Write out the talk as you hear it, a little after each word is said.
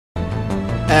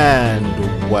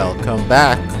And welcome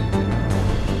back.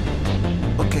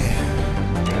 Okay.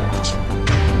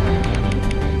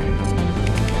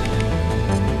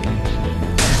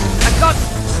 I got.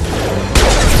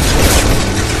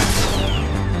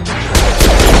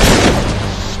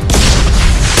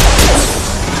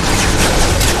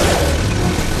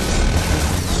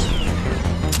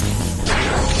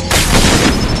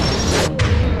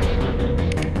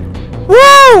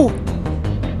 Woo!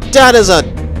 That is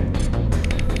a.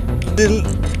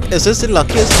 Is this the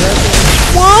luckiest death?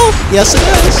 Whoa! Yes, it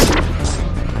is.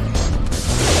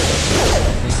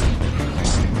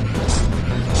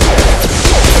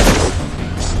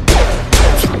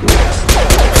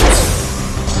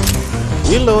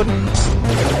 Reload.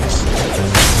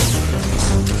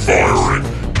 Firing.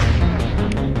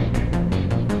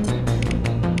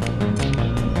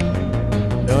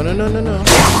 No, no, no, no, no.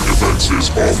 Armor defenses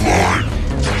offline.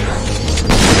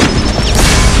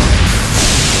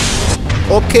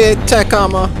 Okay, tech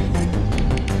armor.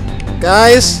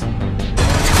 Guys.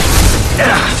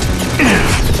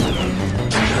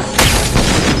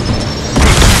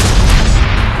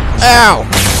 Ow!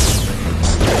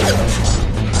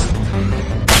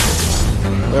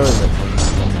 Where is it?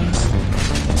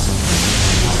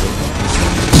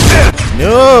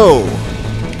 No!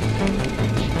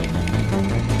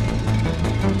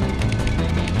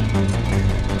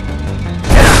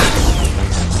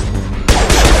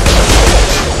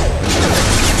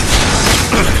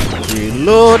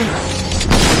 Reload.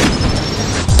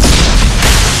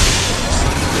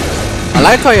 I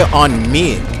like how you're on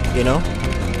me, you know?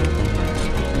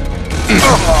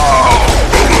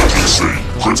 Emergency.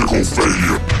 Critical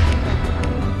failure.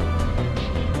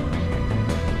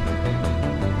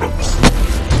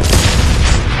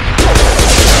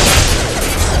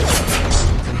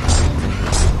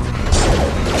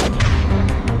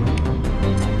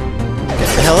 Get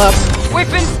the hell up.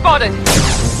 We've been spotted.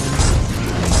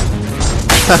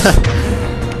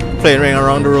 Playing ring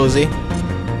around the rosy.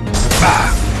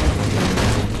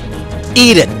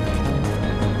 Eat it.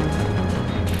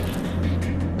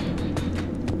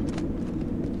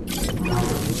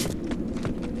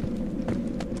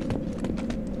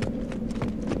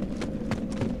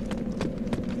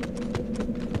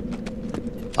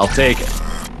 I'll take it.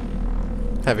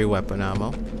 Heavy weapon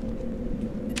ammo.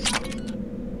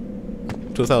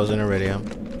 2000 iridium.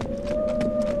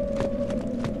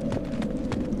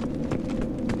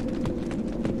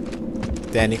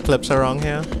 There any clips around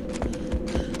here?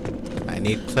 I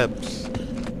need clips.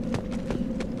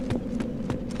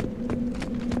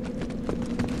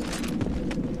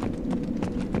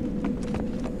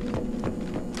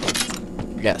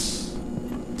 Yes.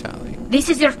 Tally. This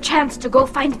is your chance to go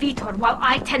find Vitor while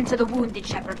I tend to the wounded,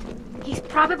 Shepard. He's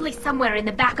probably somewhere in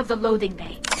the back of the loading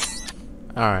bay.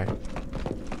 Alright.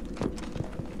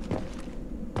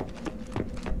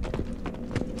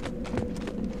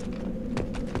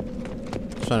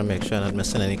 Trying to make sure I'm not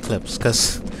missing any clips,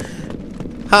 cause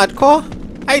hardcore,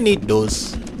 I need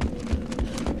those.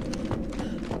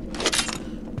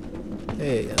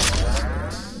 Hey,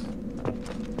 yes.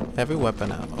 Heavy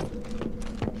weapon ammo.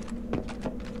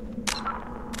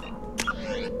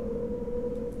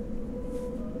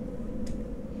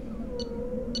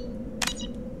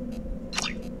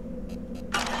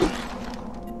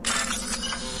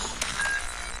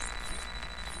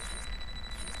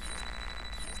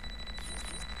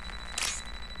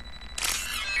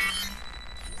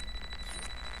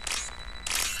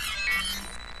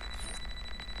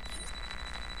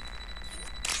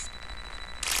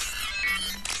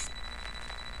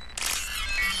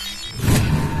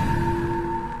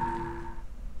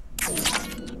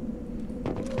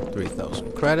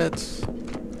 Credits.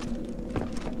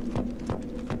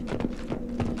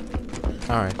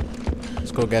 Alright.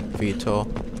 Let's go get Vitor.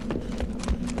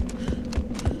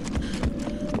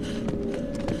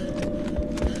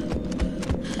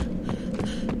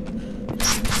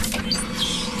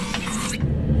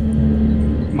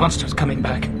 Monsters coming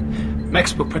back.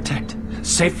 Mechs will protect.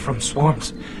 Safe from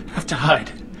swarms. Have to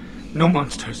hide. No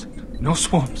monsters. No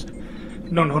swarms.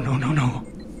 No, no, no, no, no.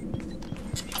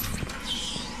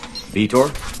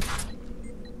 Vitor?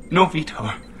 No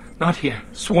Vitor. Not here.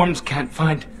 Swarms can't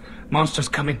find. Monsters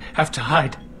coming. Have to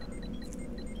hide.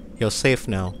 You're safe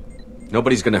now.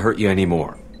 Nobody's gonna hurt you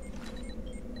anymore.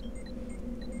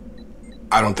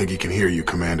 I don't think he can hear you,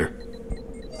 Commander.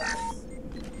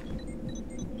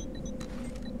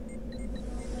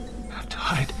 Have to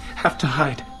hide. Have to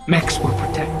hide. Mechs will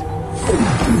protect.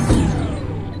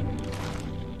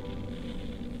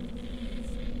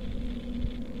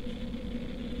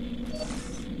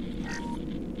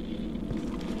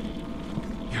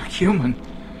 You're human.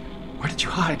 Where did you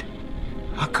hide?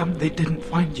 How come they didn't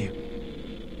find you?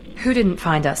 Who didn't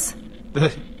find us?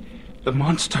 The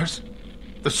monsters.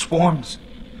 The swarms.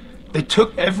 They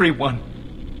took everyone.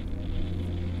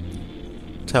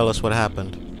 Tell us what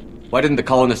happened. Why didn't the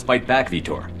colonists fight back,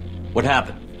 Vitor? What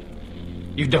happened?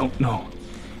 You don't know.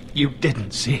 You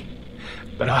didn't see.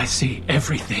 But I see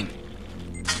everything.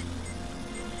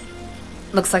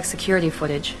 Looks like security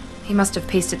footage. He must have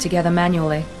pieced it together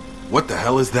manually. What the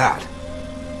hell is that?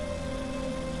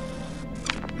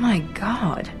 My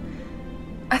god.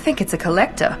 I think it's a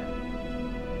collector.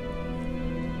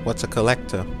 What's a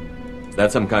collector? Is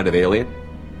that some kind of alien?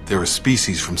 They're a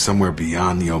species from somewhere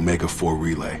beyond the Omega-4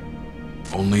 relay.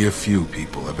 Only a few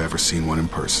people have ever seen one in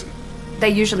person. They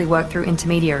usually work through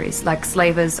intermediaries, like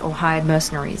slavers or hired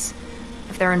mercenaries.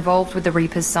 If they're involved with the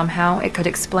Reapers somehow, it could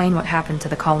explain what happened to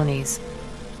the colonies.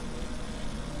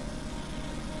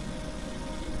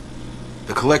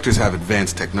 The Collectors have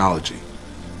advanced technology.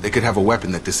 They could have a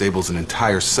weapon that disables an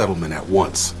entire settlement at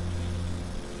once.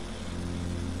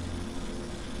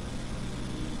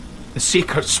 The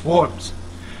Seeker swarms.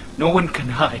 No one can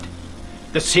hide.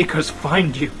 The Seekers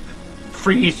find you,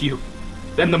 freeze you,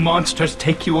 then the monsters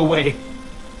take you away.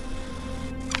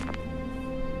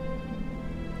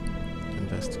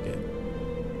 Investigate.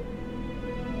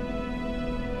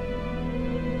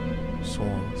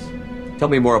 Swarms. Tell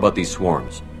me more about these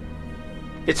swarms.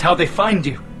 It's how they find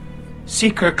you.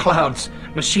 Seeker clouds,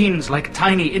 machines like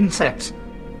tiny insects.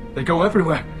 They go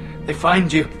everywhere. They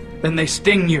find you, then they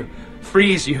sting you,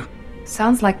 freeze you.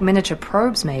 Sounds like miniature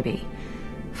probes, maybe.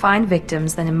 Find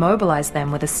victims, then immobilize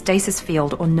them with a stasis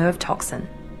field or nerve toxin.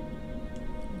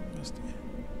 Investigate.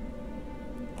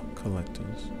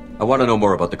 Collectors. I want to know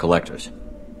more about the collectors.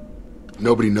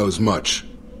 Nobody knows much.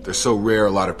 They're so rare,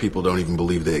 a lot of people don't even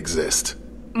believe they exist.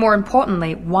 More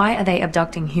importantly, why are they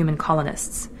abducting human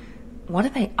colonists? What are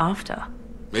they after?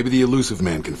 Maybe the Elusive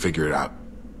Man can figure it out.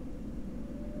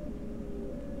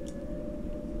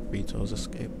 Vitor's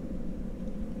escape.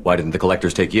 Why didn't the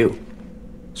collectors take you?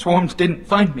 Swarms didn't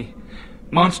find me.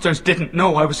 Monsters didn't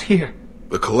know I was here.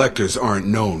 The Collectors aren't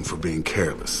known for being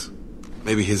careless.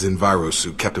 Maybe his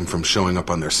envirosuit kept him from showing up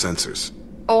on their sensors.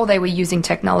 Or they were using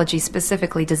technology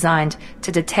specifically designed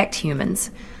to detect humans.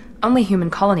 Only human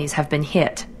colonies have been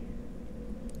hit.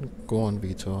 Go on,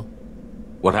 Vitor.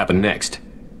 What happened next?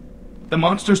 The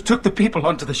monsters took the people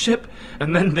onto the ship,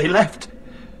 and then they left.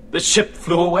 The ship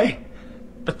flew away.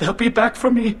 But they'll be back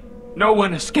for me. No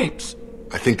one escapes.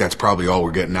 I think that's probably all we're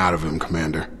getting out of him,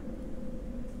 Commander.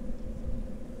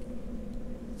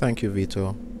 Thank you,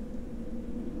 Vitor.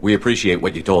 We appreciate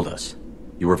what you told us.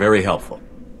 You were very helpful.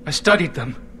 I studied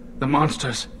them. The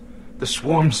monsters. The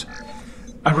swarms.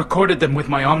 I recorded them with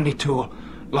my Omni tool.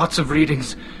 Lots of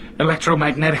readings.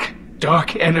 Electromagnetic.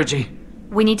 Dark energy.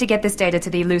 We need to get this data to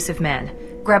the Elusive Man.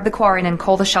 Grab the Quarian and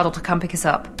call the shuttle to come pick us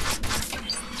up.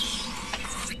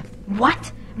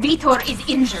 What? Vitor is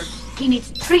injured. He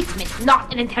needs treatment,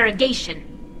 not an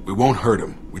interrogation. We won't hurt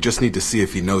him. We just need to see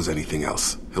if he knows anything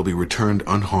else. He'll be returned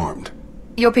unharmed.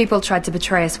 Your people tried to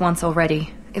betray us once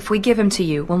already. If we give him to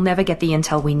you, we'll never get the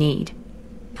intel we need.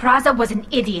 Praza was an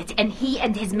idiot, and he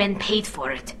and his men paid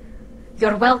for it.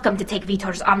 You're welcome to take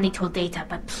Vitor's Omnitool data,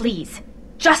 but please,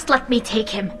 just let me take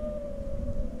him.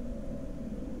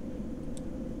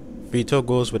 Vitor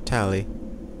goes with Tali.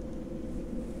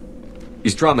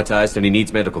 He's traumatized and he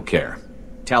needs medical care.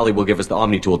 Tali will give us the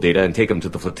Omnitool data and take him to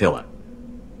the flotilla.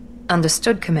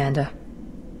 Understood, Commander.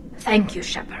 Thank you,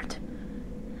 Shepard.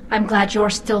 I'm glad you're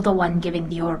still the one giving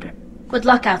the order. Good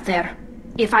luck out there.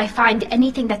 If I find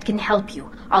anything that can help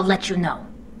you, I'll let you know.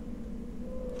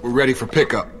 We're ready for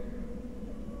pickup.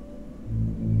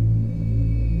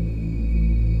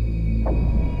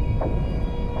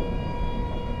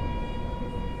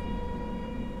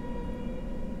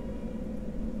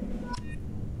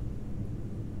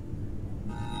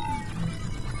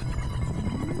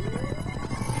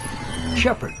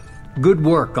 Shepard, good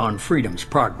work on Freedom's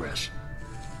progress.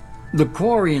 The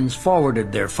Quarians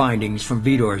forwarded their findings from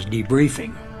Vitor's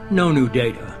debriefing. No new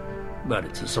data, but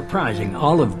it's a surprising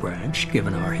olive branch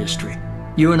given our history.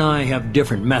 You and I have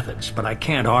different methods, but I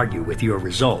can't argue with your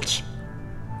results.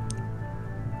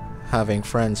 Having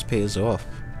friends pays off.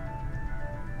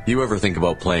 You ever think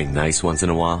about playing nice once in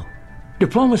a while?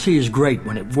 Diplomacy is great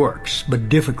when it works, but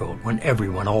difficult when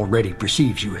everyone already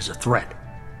perceives you as a threat.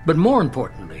 But more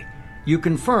importantly, you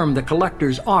confirm the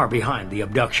Collectors are behind the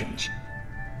abductions.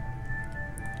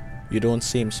 You don't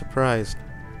seem surprised.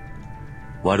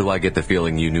 Why do I get the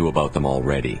feeling you knew about them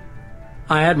already?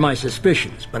 I had my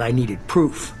suspicions, but I needed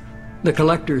proof. The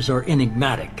Collectors are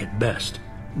enigmatic at best.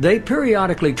 They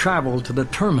periodically travel to the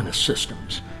Terminus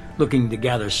systems, looking to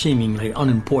gather seemingly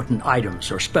unimportant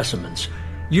items or specimens,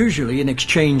 usually in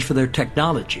exchange for their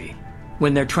technology.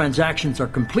 When their transactions are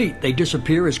complete, they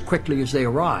disappear as quickly as they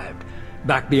arrived,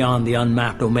 back beyond the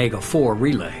unmapped Omega-4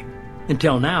 relay.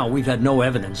 Until now, we've had no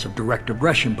evidence of direct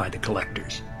aggression by the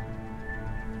Collectors.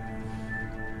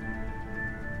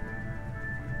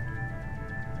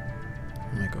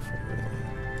 Omega-4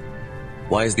 relay.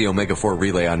 Why is the Omega-4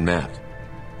 relay unmapped?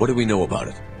 What do we know about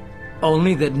it?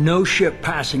 Only that no ship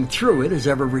passing through it has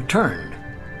ever returned.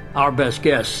 Our best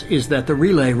guess is that the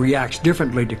relay reacts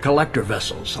differently to collector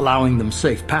vessels, allowing them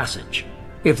safe passage.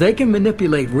 If they can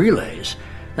manipulate relays,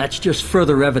 that's just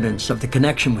further evidence of the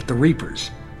connection with the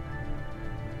Reapers.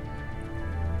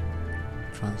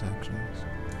 Transactions.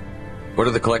 What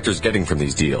are the Collectors getting from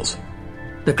these deals?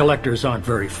 The Collectors aren't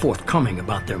very forthcoming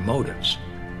about their motives.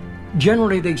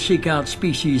 Generally, they seek out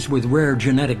species with rare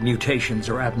genetic mutations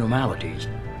or abnormalities.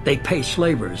 They pay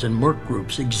slavers and merc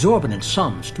groups exorbitant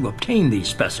sums to obtain these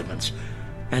specimens,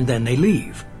 and then they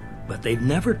leave. But they've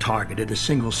never targeted a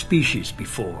single species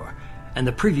before, and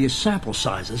the previous sample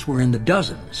sizes were in the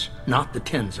dozens, not the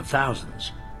tens of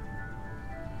thousands.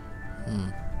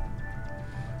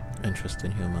 Interest in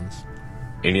humans.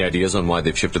 Any ideas on why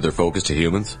they've shifted their focus to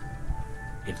humans?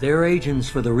 If they're agents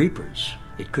for the Reapers,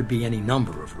 it could be any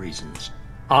number of reasons.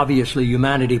 Obviously,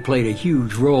 humanity played a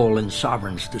huge role in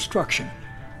Sovereign's destruction.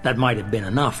 That might have been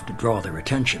enough to draw their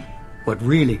attention. What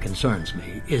really concerns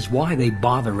me is why they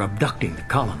bother abducting the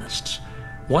colonists.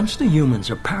 Once the humans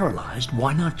are paralyzed,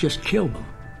 why not just kill them?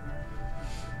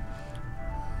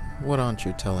 What aren't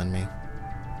you telling me?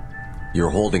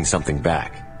 You're holding something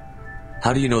back.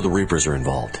 How do you know the Reapers are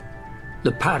involved?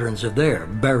 The patterns are there,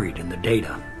 buried in the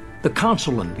data. The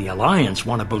Council and the Alliance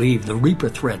want to believe the Reaper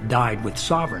threat died with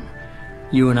Sovereign.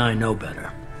 You and I know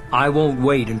better. I won't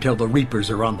wait until the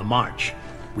Reapers are on the march.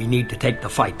 We need to take the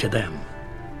fight to them.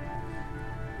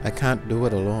 I can't do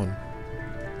it alone.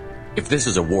 If this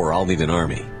is a war, I'll need an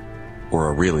army. Or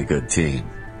a really good team.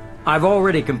 I've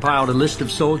already compiled a list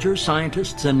of soldiers,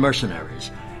 scientists, and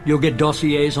mercenaries. You'll get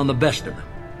dossiers on the best of them.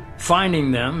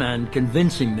 Finding them and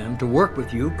convincing them to work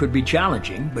with you could be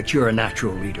challenging, but you're a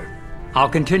natural leader. I'll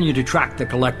continue to track the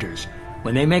Collectors.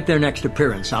 When they make their next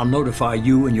appearance, I'll notify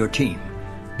you and your team.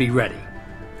 Be ready.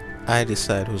 I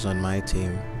decide who's on my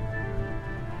team.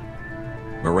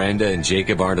 Miranda and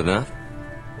Jacob aren't enough?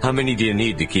 How many do you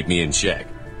need to keep me in check?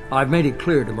 I've made it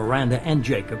clear to Miranda and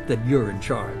Jacob that you're in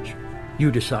charge.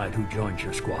 You decide who joins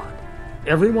your squad.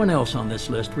 Everyone else on this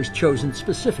list was chosen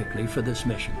specifically for this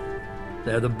mission.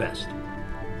 They're the best.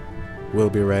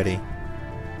 We'll be ready.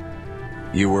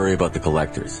 You worry about the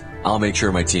Collectors. I'll make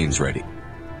sure my team's ready.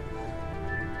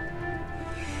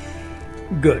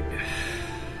 Good.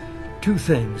 2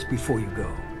 things before you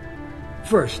go.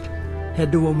 First,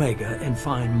 head to Omega and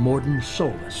find Mordin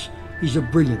Solus. He's a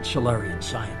brilliant Solarian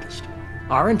scientist.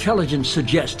 Our intelligence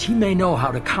suggests he may know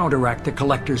how to counteract the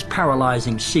Collectors'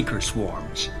 paralyzing Seeker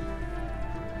swarms.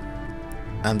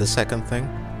 And the second thing?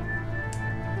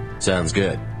 Sounds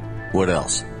good. What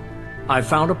else? I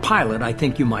found a pilot I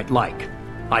think you might like.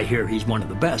 I hear he's one of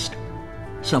the best.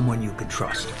 Someone you can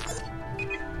trust.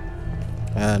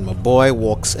 And my boy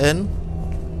walks in.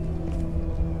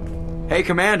 Hey,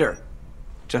 Commander.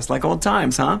 Just like old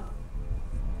times, huh?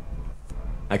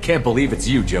 I can't believe it's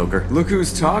you, Joker. Look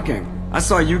who's talking. I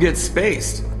saw you get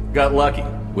spaced. Got lucky,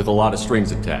 with a lot of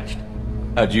strings attached.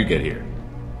 How'd you get here?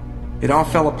 It all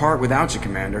fell apart without you,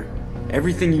 Commander.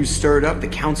 Everything you stirred up, the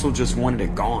Council just wanted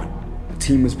it gone. The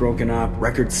team was broken up,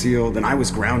 record sealed, and I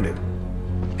was grounded.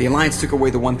 The Alliance took away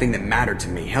the one thing that mattered to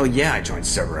me. Hell yeah, I joined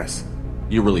Cerberus.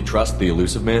 You really trust the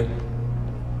Illusive Man?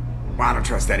 Well, I don't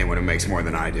trust anyone who makes more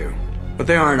than I do. But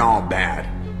they aren't all bad.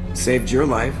 Saved your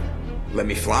life, let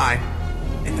me fly,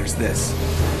 and there's this.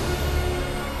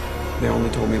 They only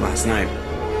told me last night.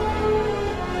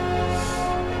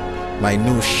 My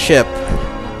new ship.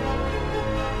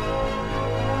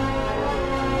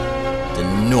 The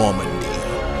Normandy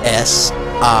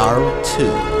SR2.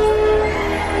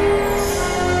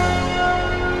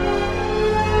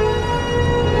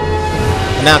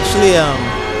 And actually,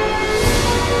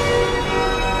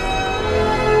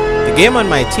 the game on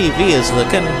my TV is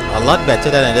looking a lot better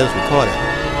than it is recorded.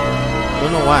 I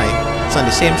don't know why. It's on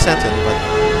the same setting, but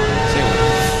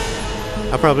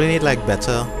same. I probably need like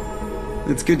better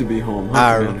It's good to be home,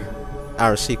 huh, Commander?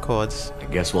 RC cords. I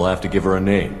guess we'll have to give her a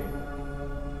name.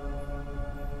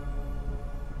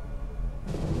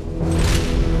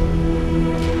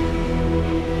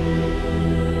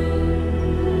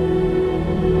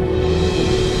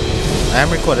 I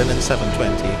am recorded in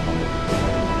 720.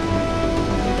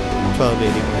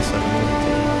 1280 by 720.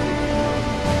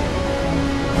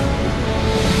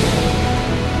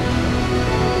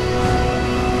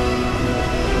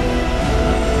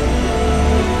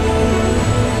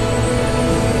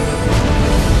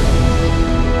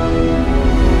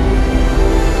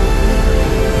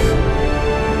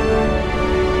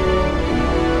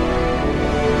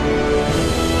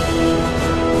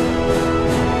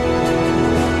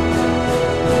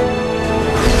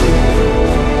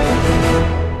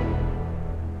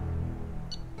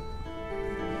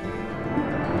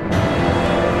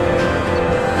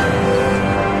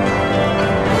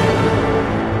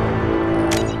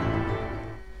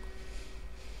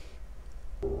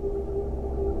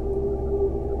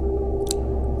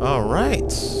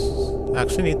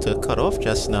 actually need to cut off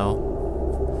just now.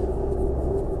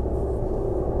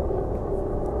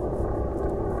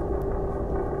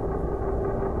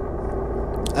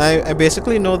 I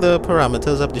basically know the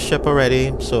parameters of the ship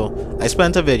already, so I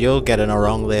spent a video getting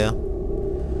around there.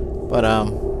 But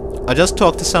I'll just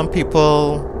talk to some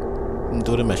people and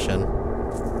do the mission.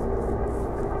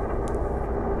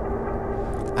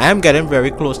 I am getting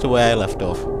very close to where I left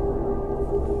off.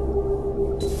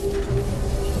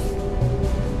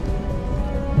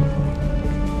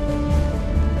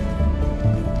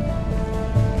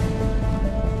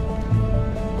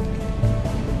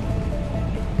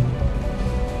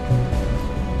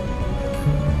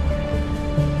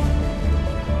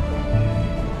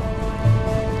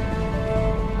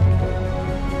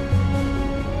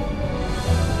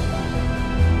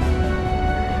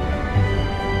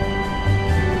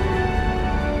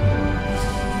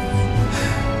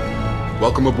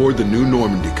 Welcome aboard the New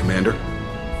Normandy, Commander.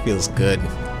 Feels good.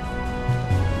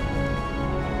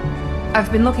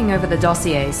 I've been looking over the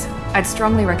dossiers. I'd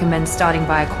strongly recommend starting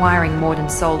by acquiring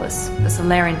Mordin Solus, the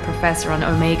Solarian professor on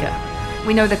Omega.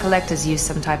 We know the Collectors use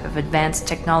some type of advanced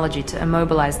technology to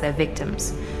immobilize their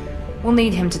victims. We'll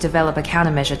need him to develop a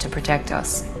countermeasure to protect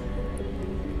us.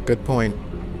 Good point.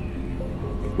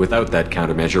 Without that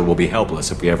countermeasure, we'll be helpless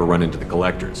if we ever run into the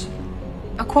Collectors.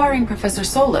 Acquiring Professor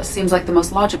Solus seems like the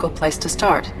most logical place to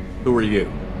start. Who are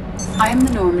you? I am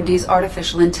the Normandy's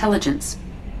artificial intelligence.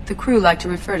 The crew like to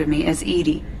refer to me as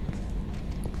Edie.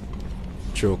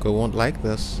 Joker won't like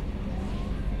this.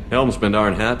 Helmsmen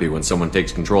aren't happy when someone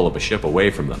takes control of a ship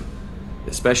away from them.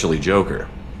 Especially Joker.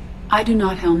 I do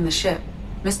not helm the ship.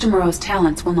 Mr. Moreau's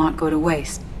talents will not go to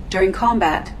waste. During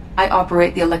combat, I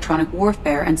operate the electronic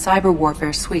warfare and cyber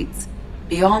warfare suites.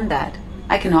 Beyond that,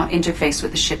 I cannot interface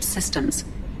with the ship's systems.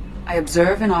 I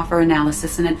observe and offer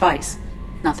analysis and advice.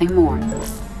 Nothing more.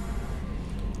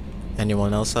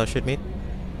 Anyone else I should meet?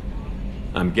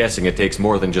 I'm guessing it takes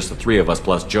more than just the three of us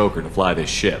plus Joker to fly this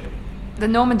ship. The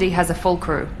Normandy has a full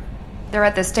crew. They're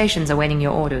at their stations awaiting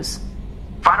your orders.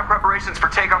 Final preparations for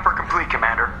takeoff are complete,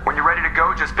 Commander. When you're ready to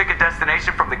go, just pick a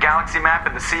destination from the galaxy map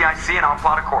and the CIC and I'll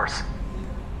plot a course.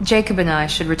 Jacob and I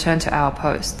should return to our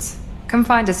posts. Come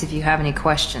find us if you have any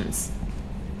questions.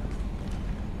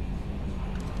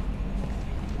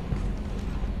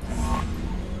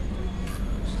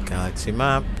 Galaxy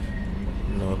map.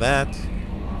 Know that.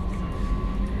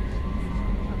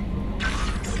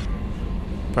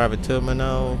 Private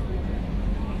terminal.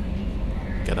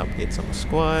 Get updates on the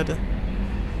squad.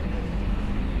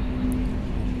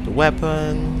 The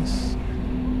weapons.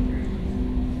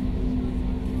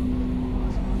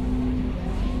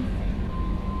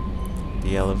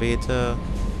 The elevator.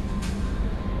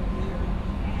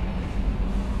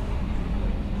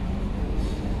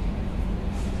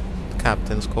 The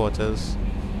captain's quarters.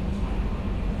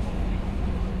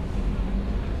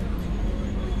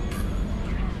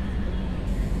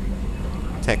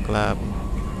 Tech lab.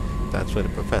 That's where the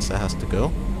professor has to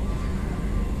go.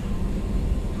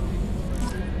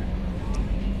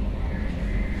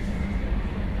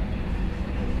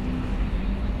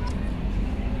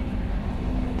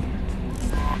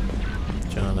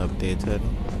 John updated.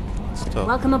 Let's talk.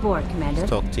 Welcome aboard, Commander.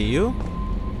 Let's talk to you.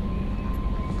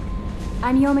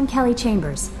 I'm Yeoman Kelly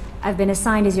Chambers. I've been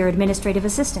assigned as your administrative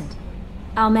assistant.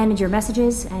 I'll manage your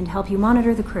messages and help you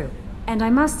monitor the crew. And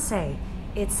I must say,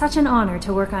 it's such an honor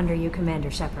to work under you,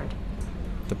 Commander Shepard.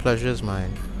 The pleasure is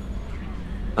mine.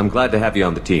 I'm glad to have you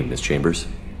on the team, Miss Chambers.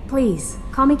 Please,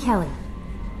 call me Kelly.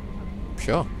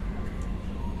 Sure.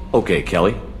 Okay,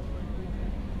 Kelly.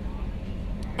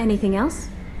 Anything else?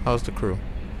 How's the crew?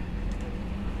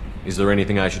 Is there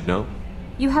anything I should know?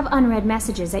 You have unread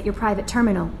messages at your private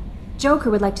terminal. Joker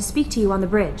would like to speak to you on the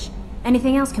bridge.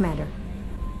 Anything else, Commander?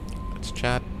 Let's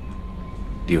chat.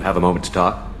 Do you have a moment to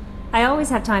talk? I always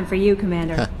have time for you,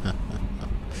 Commander.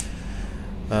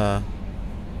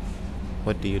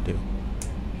 What do you do?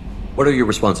 What are your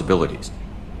responsibilities?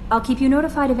 I'll keep you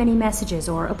notified of any messages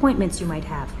or appointments you might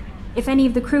have. If any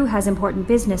of the crew has important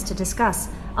business to discuss,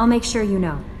 I'll make sure you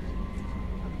know.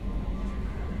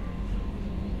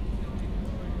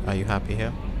 Are you happy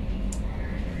here?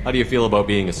 How do you feel about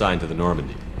being assigned to the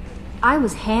Normandy? I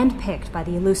was handpicked by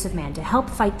the Illusive Man to help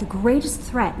fight the greatest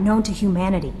threat known to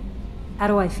humanity. How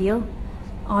do I feel?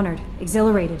 Honored,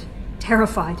 exhilarated,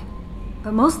 terrified.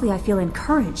 But mostly I feel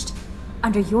encouraged.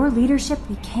 Under your leadership,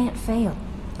 we can't fail.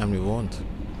 And we won't.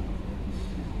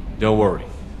 Don't worry.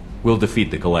 We'll defeat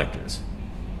the Collectors.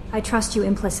 I trust you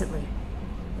implicitly.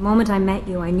 The moment I met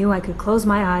you, I knew I could close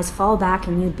my eyes, fall back,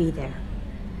 and you'd be there.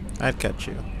 I'd catch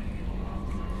you.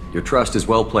 Your trust is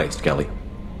well placed, Kelly.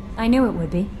 I knew it would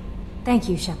be. Thank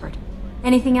you, Shepard.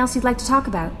 Anything else you'd like to talk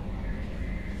about?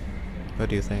 What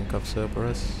do you think of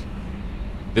Cerberus?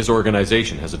 This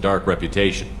organization has a dark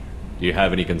reputation. Do you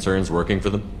have any concerns working for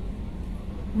them?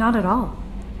 Not at all.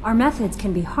 Our methods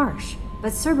can be harsh,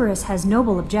 but Cerberus has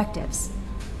noble objectives.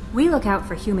 We look out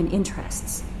for human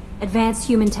interests. Advance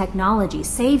human technology,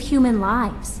 save human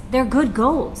lives. They're good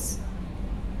goals.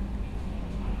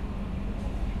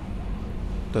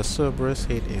 Does Cerberus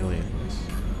hate aliens?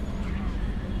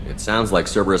 It sounds like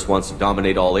Cerberus wants to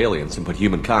dominate all aliens and put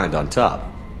humankind on top.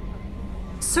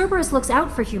 Cerberus looks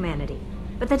out for humanity,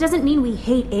 but that doesn't mean we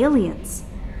hate aliens.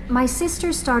 My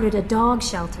sister started a dog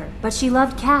shelter, but she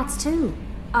loved cats too.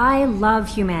 I love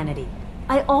humanity.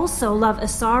 I also love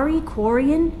Asari,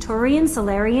 Quarian, Turian,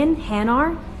 Salarian,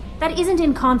 Hanar. That isn't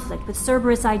in conflict with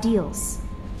Cerberus ideals.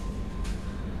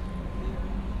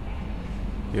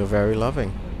 You're very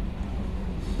loving.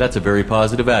 That's a very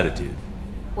positive attitude.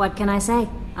 What can I say?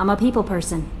 I'm a people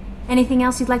person. Anything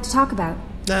else you'd like to talk about?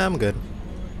 Nah, I'm good.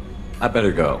 I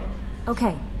better go.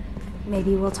 Okay.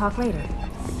 Maybe we'll talk later.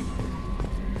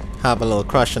 Have a little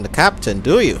crush on the captain,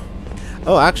 do you?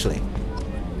 Oh, actually,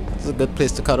 this is a good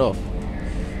place to cut off.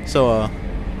 So,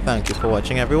 thank you for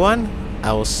watching, everyone.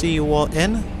 I will see you all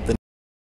in